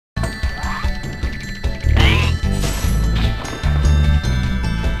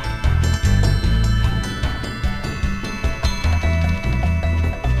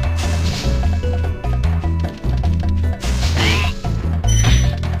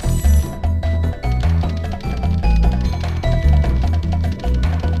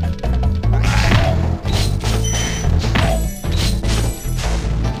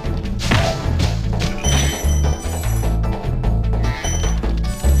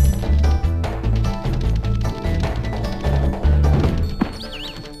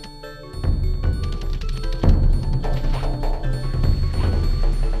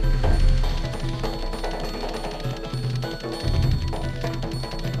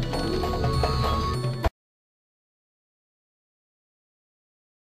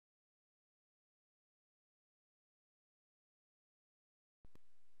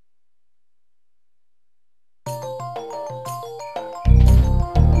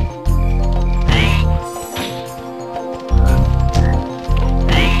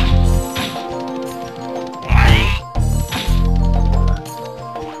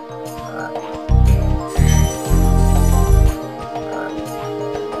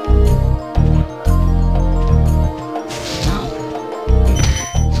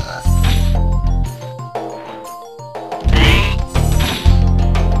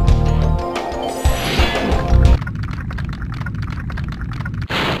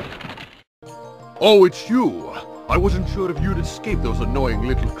Oh, it's you! I wasn't sure if you'd escape those annoying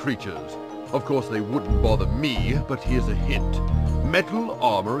little creatures. Of course they wouldn't bother me, but here's a hint. Metal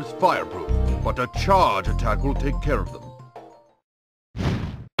armor is fireproof, but a charge attack will take care of them.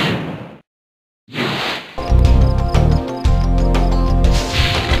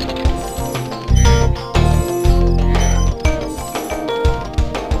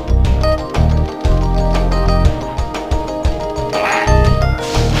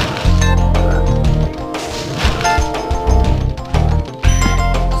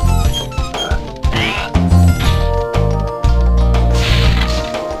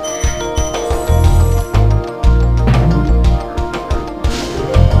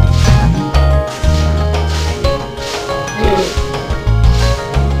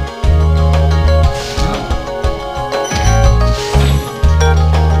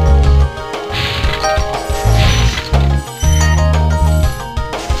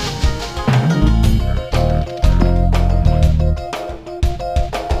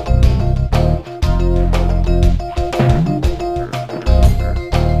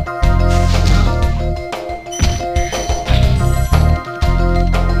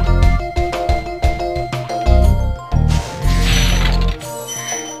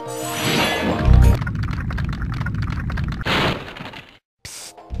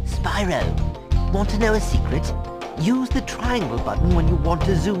 Spyro, want to know a secret? Use the triangle button when you want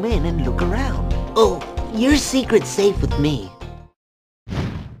to zoom in and look around. Oh, your secret's safe with me.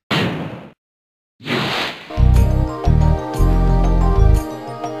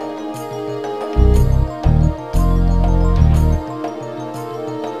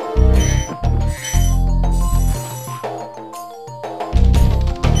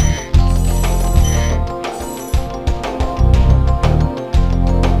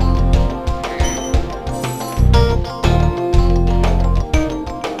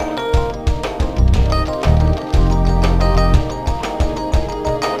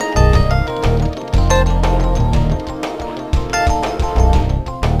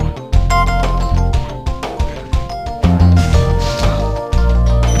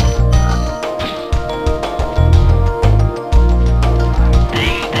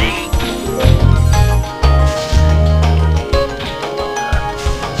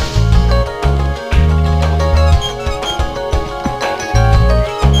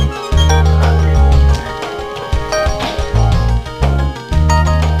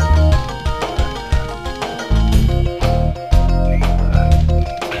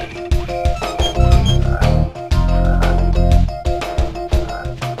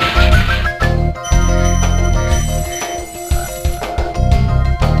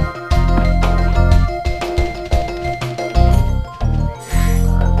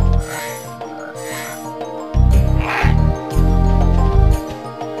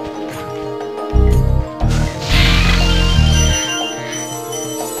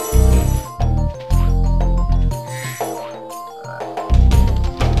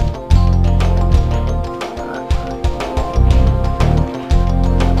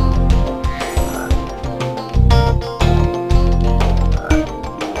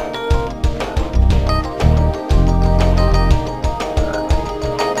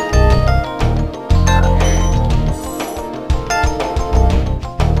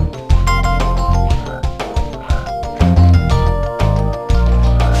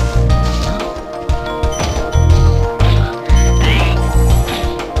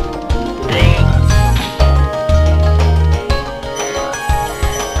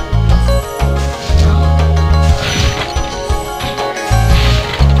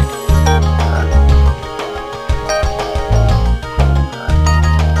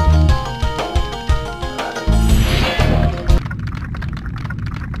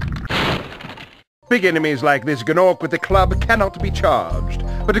 Big enemies like this Gnorc with the club cannot be charged,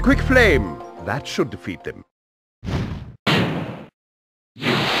 but a quick flame, that should defeat them.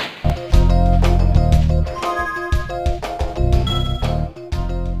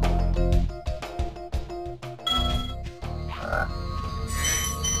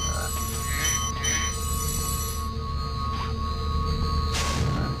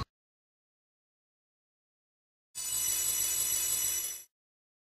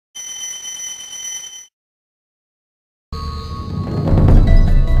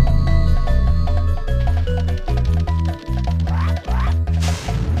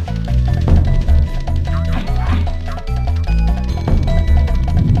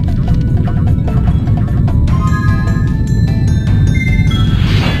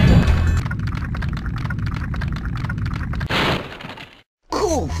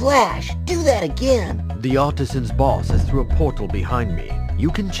 Flash, do that again! The artisan's boss has threw a portal behind me. You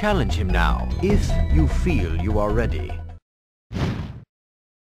can challenge him now, if you feel you are ready.